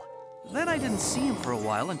school. Then I didn't see him for a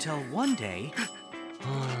while until one day...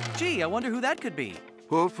 Gee, I wonder who that could be.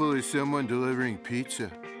 Hopefully someone delivering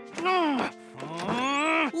pizza.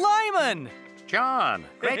 Lyman! John,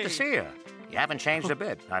 great to see you. You haven't changed a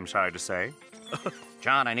bit, I'm sorry to say.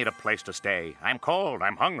 John, I need a place to stay. I'm cold,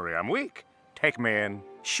 I'm hungry, I'm weak. Take me in.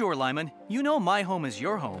 Sure, Lyman. You know my home is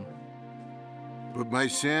your home. But my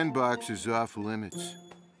sandbox is off limits.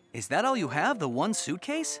 Is that all you have, the one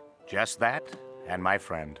suitcase? Just that, and my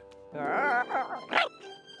friend. Huh?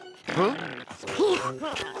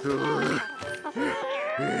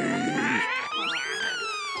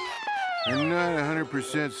 I'm not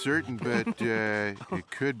 100% certain, but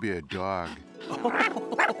it could be a dog.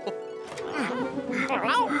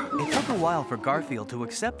 It took a while for Garfield to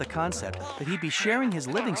accept the concept that he'd be sharing his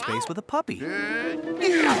living space with a puppy.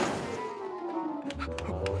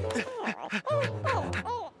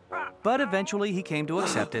 But eventually he came to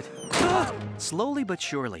accept it. Slowly but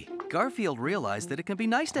surely, Garfield realized that it can be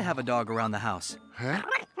nice to have a dog around the house. Huh?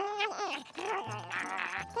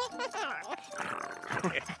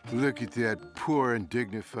 Look at that poor,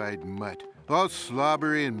 undignified mutt. All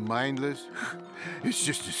slobbery and mindless. It's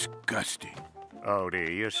just disgusting.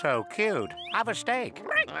 Odie, you're so cute. Have a steak.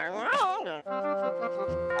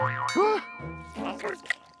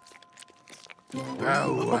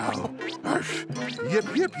 Bow wow.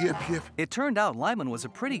 Yip, yip, yip, yip. It turned out Lyman was a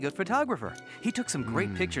pretty good photographer. He took some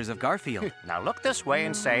great pictures of Garfield. Now look this way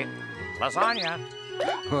and say, lasagna.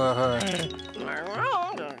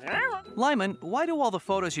 Lyman, why do all the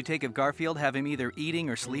photos you take of Garfield have him either eating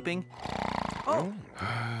or sleeping? Oh.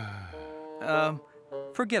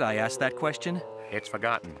 Forget I asked that question. It's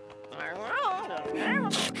forgotten.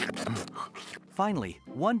 Finally,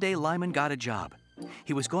 one day Lyman got a job.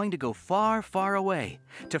 He was going to go far, far away,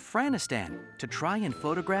 to Franistan, to try and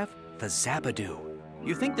photograph the Zabadoo.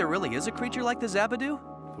 You think there really is a creature like the Zabadoo?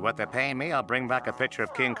 For what they're paying me, I'll bring back a picture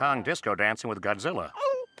of King Kong disco dancing with Godzilla.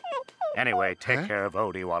 Anyway, take care of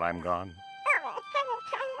Odie while I'm gone.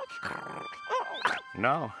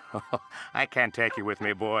 No, I can't take you with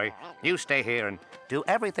me, boy. You stay here and do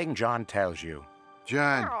everything John tells you.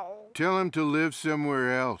 John, tell him to live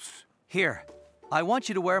somewhere else. Here, I want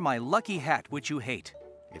you to wear my lucky hat, which you hate.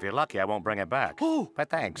 If you're lucky, I won't bring it back. Oh. But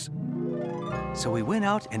thanks. So we went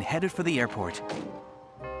out and headed for the airport.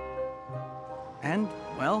 And,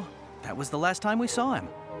 well, that was the last time we saw him.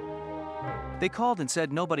 They called and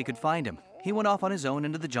said nobody could find him. He went off on his own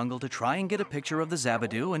into the jungle to try and get a picture of the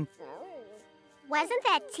Zabadoo, and... Wasn't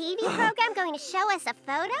that TV program going to show us a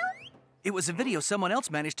photo? It was a video someone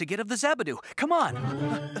else managed to get of the Zabadoo. Come on!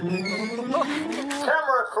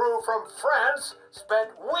 Camera crew from France spent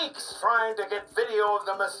weeks trying to get video of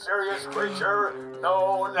the mysterious creature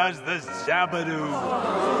known as the Zabadoo.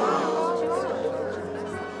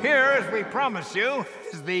 Here, as we promised you,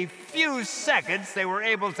 is the few seconds they were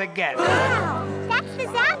able to get. Wow! That's the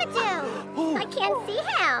Zabadoo! I can't see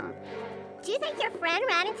him. Do you think your friend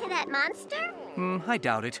ran into that monster? I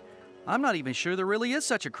doubt it. I'm not even sure there really is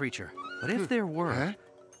such a creature. But if there were,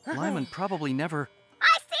 Lyman probably never...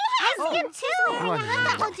 I see him! Him too! Wearing a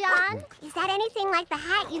hat, Uncle John. Is that anything like the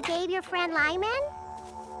hat you gave your friend Lyman?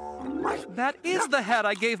 That is the hat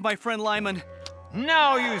I gave my friend Lyman.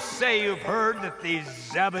 Now you say you've heard that the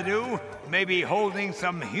Zabadoo may be holding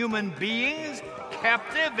some human beings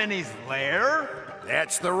captive in his lair?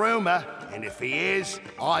 That's the rumor, and if he is,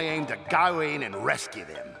 I aim to go in and rescue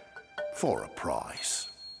them. For a price.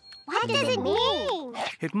 What does it mean?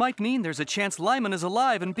 It might mean there's a chance Lyman is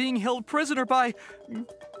alive and being held prisoner by...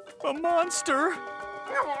 a monster.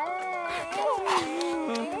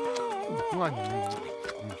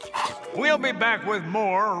 We'll be back with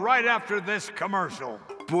more right after this commercial.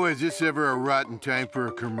 Boy, is this ever a rotten time for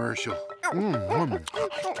a commercial.